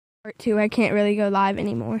Part 2, I can't really go live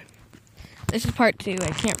anymore. This is part 2, I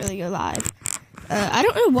can't really go live. I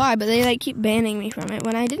don't know why, but they like keep banning me from it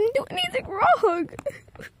when I didn't do anything wrong.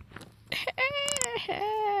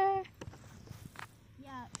 Yeah,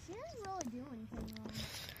 she didn't really do anything wrong.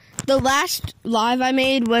 The last live I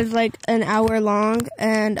made was like an hour long,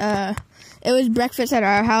 and it was breakfast at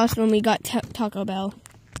our house when we got Taco Bell.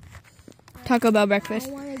 Taco Bell breakfast.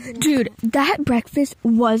 Dude, that breakfast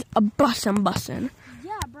was a bussin'.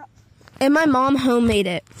 Yeah, bro. And my mom homemade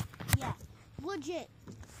it. Yeah, legit.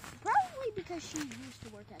 Probably because she used to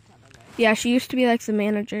work at Taco Bell. Yeah, she used to be like the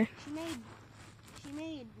manager. She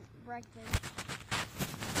made breakfast.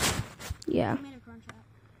 Yeah. She made a crunch wrap.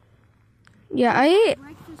 Yeah, I ate.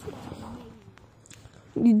 Breakfast was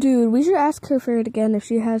amazing. Dude, we should ask her for it again if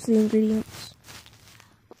she has the ingredients.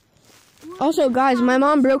 Also, guys, my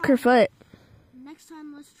mom broke her foot. Next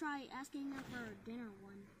time, let's try asking her for a dinner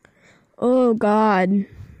one. Oh, God. Yeah.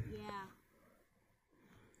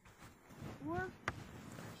 Or,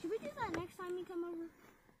 should we do that next time you come over?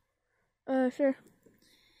 Sure.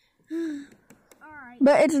 Alright.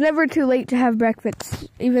 But it's never too late to have breakfast,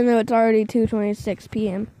 even though it's already 2:26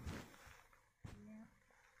 p.m. Yeah.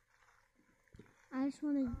 I just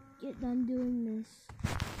want to get done doing this.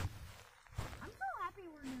 I'm so happy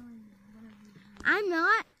we're doing whatever. I'm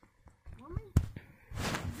not.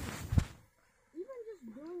 Even just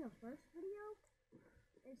doing a first video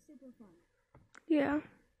is super fun. Yeah.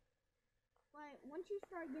 But once you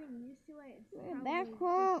start getting used to it, it's probably back just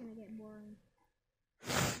home. gonna get boring.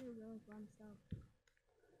 Do really fun stuff.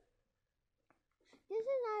 This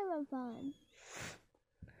is not even fun.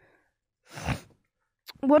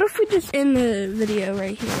 What if we just end the video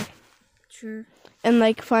right here? Sure. And,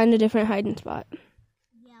 like, find a different hiding spot?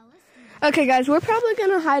 Yeah, let's do that. Okay, guys, we're probably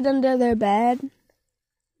going to hide under their bed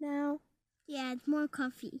now. Yeah, it's more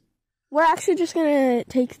comfy. We're actually just going to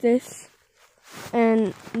take this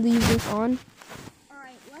and leave this on.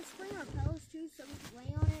 Alright, let's bring our pillows too so we can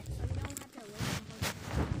lay on it so we don't have to lay on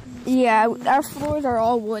it. Yeah, our floors are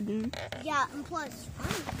all wooden. Yeah, and plus, I'm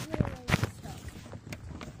literally stuck.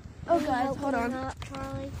 Oh, guys, hold on. Up,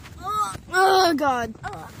 Charlie. Oh, God.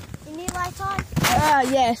 You need lights on?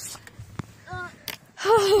 Yes.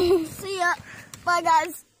 See ya. Bye,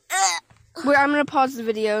 guys. I'm going to pause the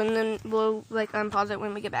video, and then we'll, like, unpause it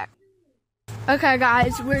when we get back. Okay,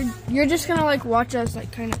 guys, you're just going to, like, watch us,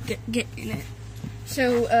 like, kind of get in it.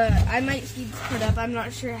 So, I might speed it up. I'm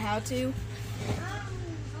not sure how to.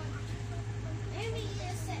 Maybe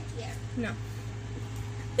just sit here. No.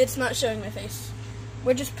 It's not showing my face.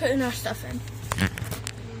 We're just putting our stuff in.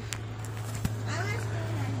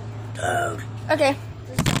 Okay.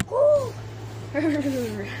 Bro, it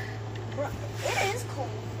is cold,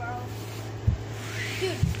 bro.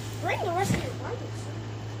 Dude, bring the rest of your blankets.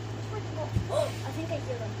 Oh, I think I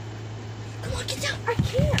hear them. Come on, get down. I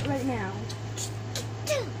can't right now. Get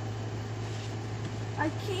down. I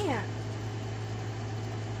can't.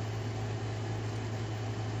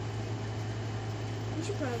 We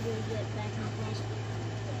should probably get back in the closet.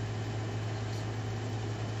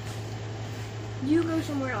 You go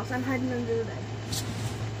somewhere else. I'm hiding under the bed.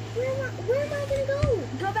 Where am I gonna go?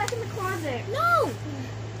 Go back in the closet. No.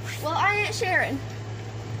 Well, I ain't sharing.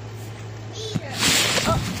 Either.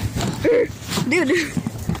 Dude.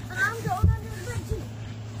 I'm going under the bed too.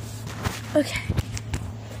 Okay.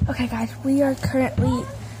 Okay, guys.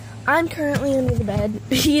 I'm currently under the bed.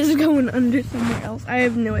 He is going under somewhere else. I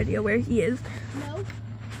have no idea where he is. No.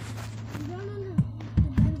 I'm going under the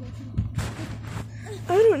bed with you.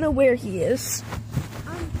 I don't know where he is.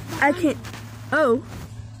 I can't. Oh.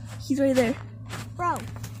 He's right there. Bro,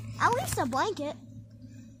 at least a blanket.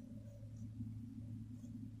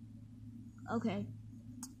 Okay.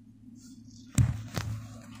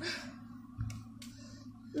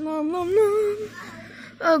 Nom, nom, nom.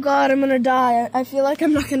 Oh, God, I'm going to die. I feel like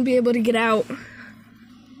I'm not going to be able to get out.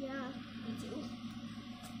 Yeah, me too.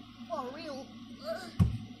 For real.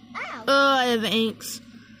 Ow. Oh, I have inks.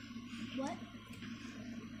 What?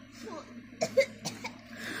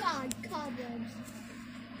 God, cobwebs.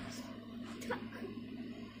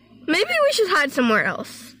 Maybe we should hide somewhere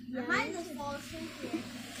else. Yeah. Mine just falls in here.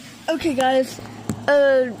 Okay, guys.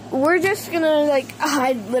 We're just going to, like,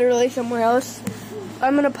 hide literally somewhere else.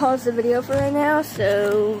 I'm going to pause the video for right now,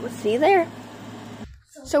 so see you there.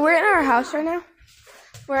 So we're in our house right now.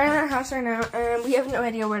 We're in our house right now, and we have no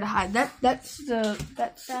idea where to hide. That's and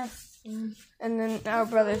then our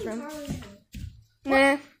brother's room.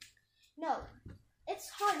 Nah. No, it's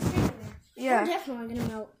hard to stay in there. Yeah. We're definitely gonna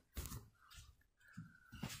melt.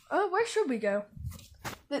 Oh, where should we go?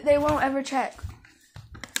 They won't ever check.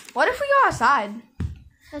 What if we go outside?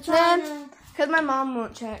 That's Then Because my mom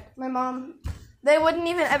won't check. My mom, they wouldn't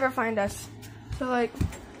even ever find us. So, like,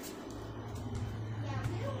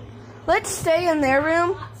 let's stay in their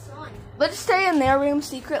room. Let's stay in their room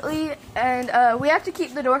secretly. And we have to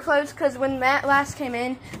keep the door closed because when Matt last came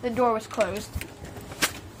in, the door was closed.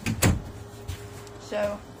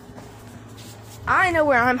 So, I know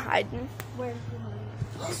where I'm hiding. Where's you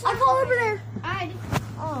hiding? I go over there.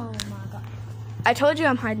 Oh my god. I told you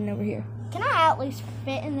I'm hiding over here. Can I at least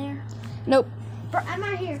fit in there? Nope. I'm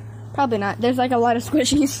right here. Probably not. There's like a lot of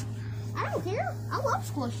squishies. I don't care. I love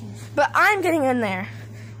squishies. But I'm getting in there.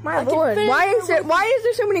 My lord. Why is there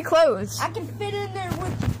so many clothes? I can fit in there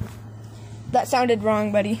with you. That sounded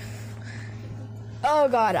wrong, buddy. Oh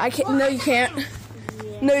god, I can't. No, you can't.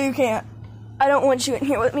 Yeah. No, you can't. I don't want you in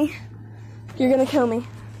here with me. You're gonna kill me.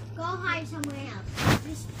 Go hide somewhere else.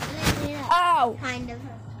 Just let it up. Ow! Kind of.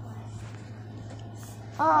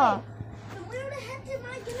 Oh. So where the heck am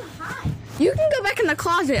I gonna hide? You can go back in the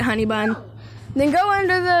closet, honey bun. No. Then go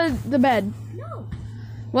under the bed. No.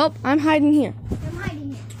 Well, I'm hiding here. I'm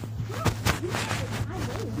hiding here.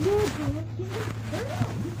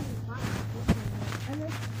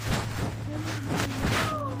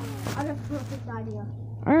 I have a perfect idea.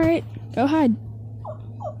 Alright, go hide.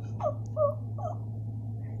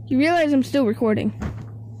 You realize I'm still recording.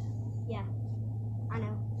 Yeah, I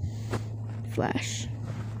know. Flash.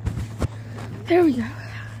 There we go.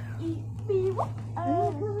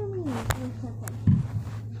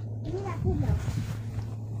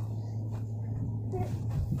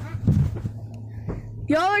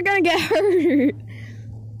 Y'all are gonna get hurt.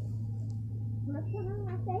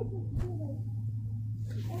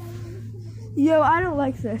 Yo, I don't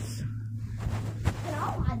like this.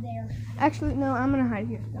 I'll hide there. Actually, no, I'm gonna hide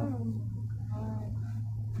here.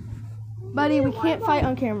 Buddy, we can't fight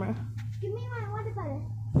on camera. Give me my water bottle.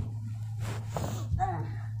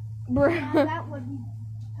 Bruh. Yeah, that would be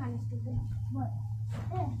kind of stupid. But,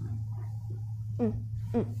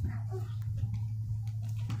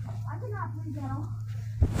 I cannot breathe now.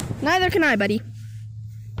 Neither can I, buddy.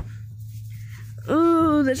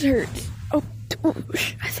 Ooh, this hurts. Oh,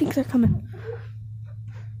 I think they're coming.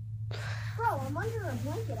 Bro, I'm under a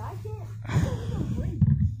blanket. I can't even breathe.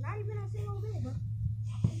 Not even a single bit, bro.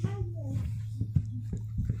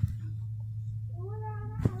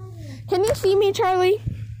 Can you see me, Charlie?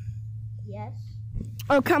 Yes.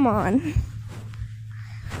 Oh, come on.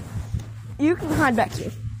 You can hide back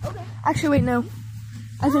here. Okay. Actually, wait, no.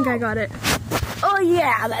 I think I got it. Oh,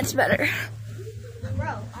 yeah, that's better. Bro,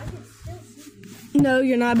 I can still see you. No,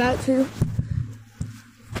 you're not about to.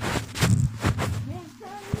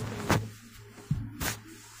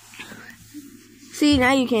 See,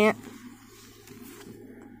 now you can't.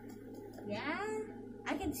 Yeah?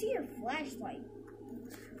 I can see your flashlight.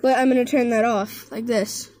 But I'm going to turn that off, like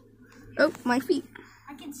this. Oh, my feet.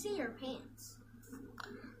 I can see your pants.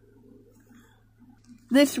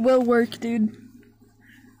 This will work, dude.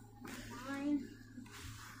 Fine.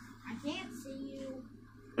 I can't see you.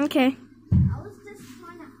 Okay. I was just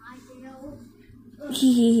trying to hide you.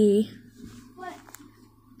 Hee. But,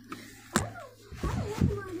 how the heck am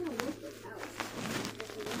I going to work this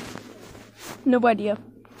out? No idea.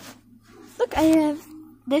 Look, I have...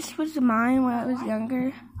 This was mine when I was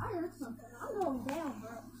younger. I heard something. I'm going down,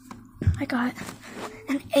 bro. I got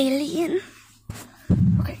an alien.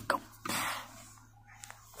 Okay, go.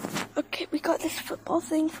 Okay, we got this football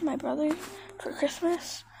thing for my brother for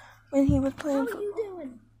Christmas when he was playing football. How are you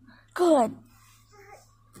doing? Good.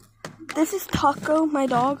 This is Taco, my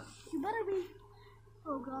dog. You better be...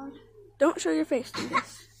 Oh, God. Don't show your face, do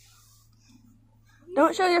this.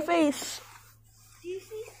 Don't show your face. Do you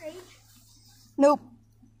see Sage? Nope.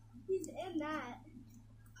 He's in that.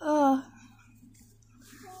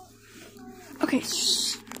 Okay,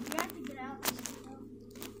 shh. You have to get out.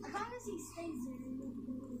 I promise he stays there.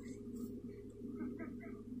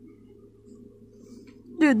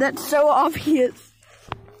 Dude, that's so obvious.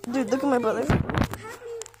 Dude, look at my brother.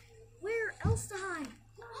 Where else to hide?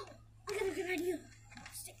 I got a good idea.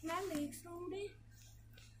 Stick my legs on it.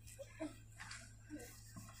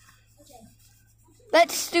 Okay.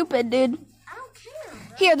 That's stupid, dude. I don't care.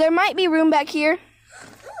 Bro. Here, there might be room back here.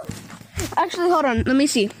 Actually, hold on. Let me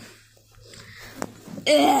see.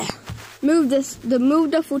 Ugh. Move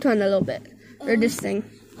the futon a little bit. Or this thing.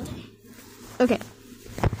 Okay.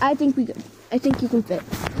 I think we good. I think you can fit.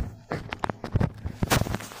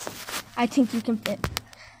 I think you can fit.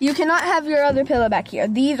 You cannot have your other pillow back here.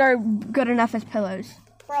 These are good enough as pillows.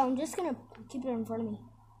 Bro, I'm just gonna keep it in front of me.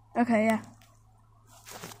 Okay, yeah.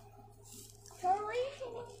 Charlie,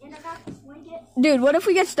 and I got this blanket. Dude, what if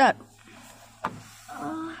we get stuck?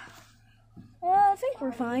 I think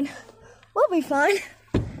we're fine. We'll be fine.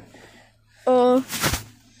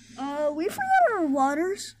 We forgot our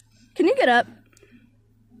waters. Can you get up?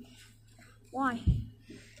 Why?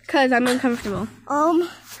 Because I'm uncomfortable.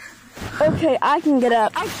 Okay, I can get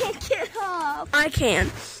up. I can't get up. I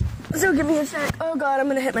can. So give me a sec. Oh God, I'm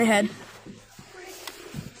gonna hit my head.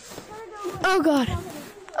 Oh God.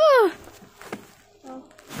 Oh.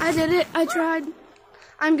 I did it. I tried.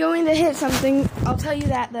 I'm going to hit something. I'll tell you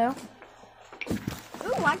that though.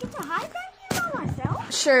 Ooh, I get to hide back here by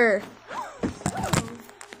myself? Sure.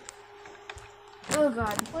 Oh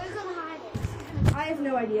God. Where are you gonna hide it? I have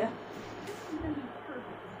no idea. This is gonna be perfect.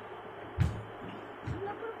 You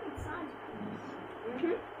have perfect size.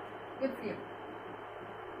 Good for you.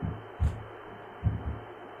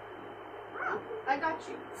 Oh, I got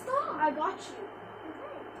you. stop. I got you.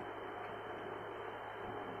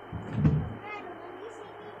 Dad, let me see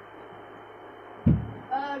me.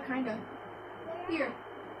 Kinda. Here.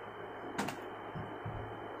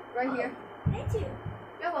 Right here. Thank you.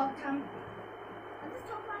 You're welcome. I just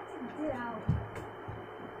told Matt to get out.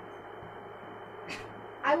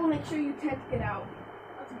 I will make sure you can't get out.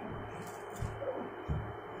 Okay.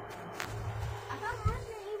 I thought I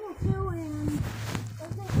wasn't able to, and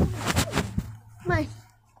wasn't able to. My.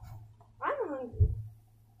 I'm hungry.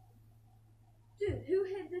 Dude, who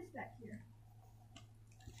hid this back here?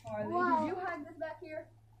 Harley, Whoa. did you hide this back here?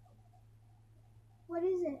 What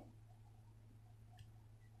is it?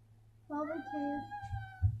 Probably care.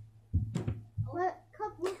 What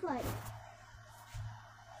cup look like?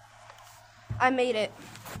 I made it.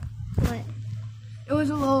 What? It was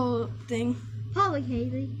a little thing. Probably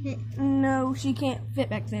Haley. No, she can't fit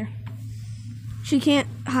back there. She can't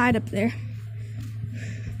hide up there.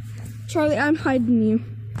 Charlie, I'm hiding you.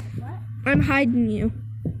 What? I'm hiding you.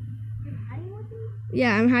 You're hiding with me?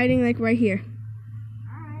 Yeah, I'm hiding like right here.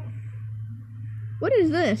 Alright. What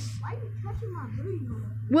is this? Why are you touching my booty hole?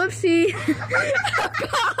 Whoopsie.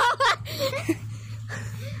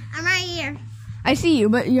 I'm right here. I see you,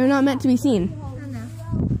 but you're not meant to be seen. I know.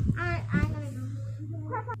 Alright, I gotta go.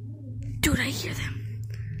 Dude, I hear them.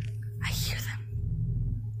 I hear them.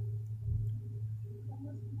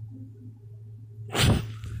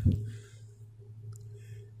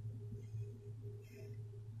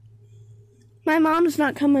 My mom's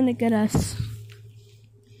not coming to get us.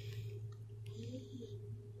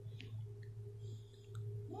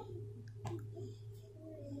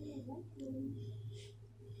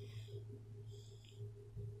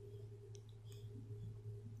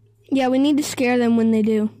 Yeah, we need to scare them when they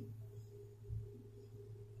do.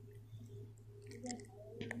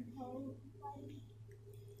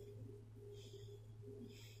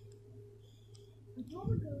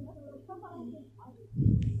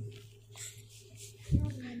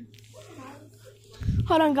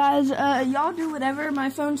 Hold on, guys. Y'all do whatever. My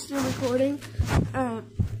phone's still recording. I'm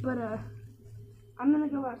gonna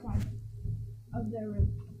go outside of their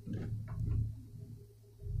room.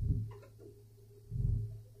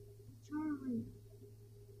 Charlie.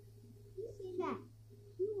 You see that?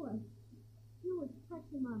 He was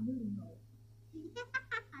touching my booty hole.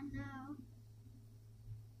 I know.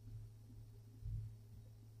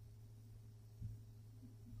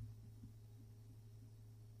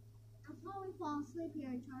 I'll probably fall asleep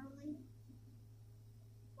here, Charlie.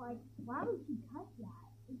 Like, why would you touch that?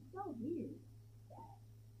 It's so weird.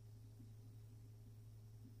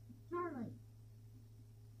 Charlie.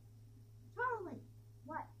 Charlie.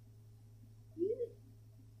 What?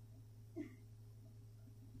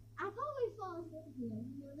 I'll probably fall asleep here.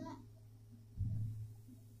 You know that?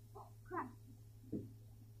 Oh, crap.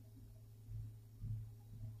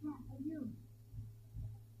 Cat, are you?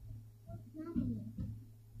 What's happening?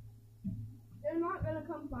 They're not gonna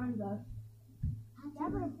come find us. Yeah,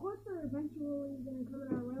 but of course they're eventually gonna come in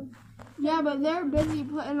our room. Yeah, but they're busy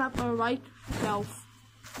putting up a light shelf.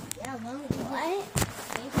 Yeah, well, what?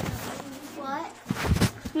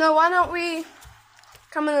 What? No, why don't we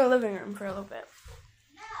come in the living room for a little bit?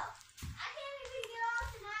 No, I can't even get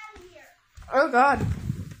off and out of here. Oh, God.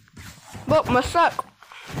 Well, must suck.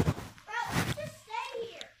 Bro, just stay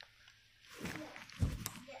here.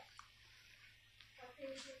 Yes.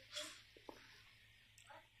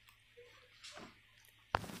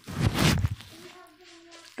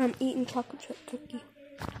 I'm eating chocolate chip cookie.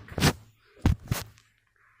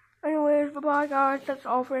 Anyways, bye-bye, guys. That's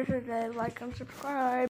all for today. Like and subscribe.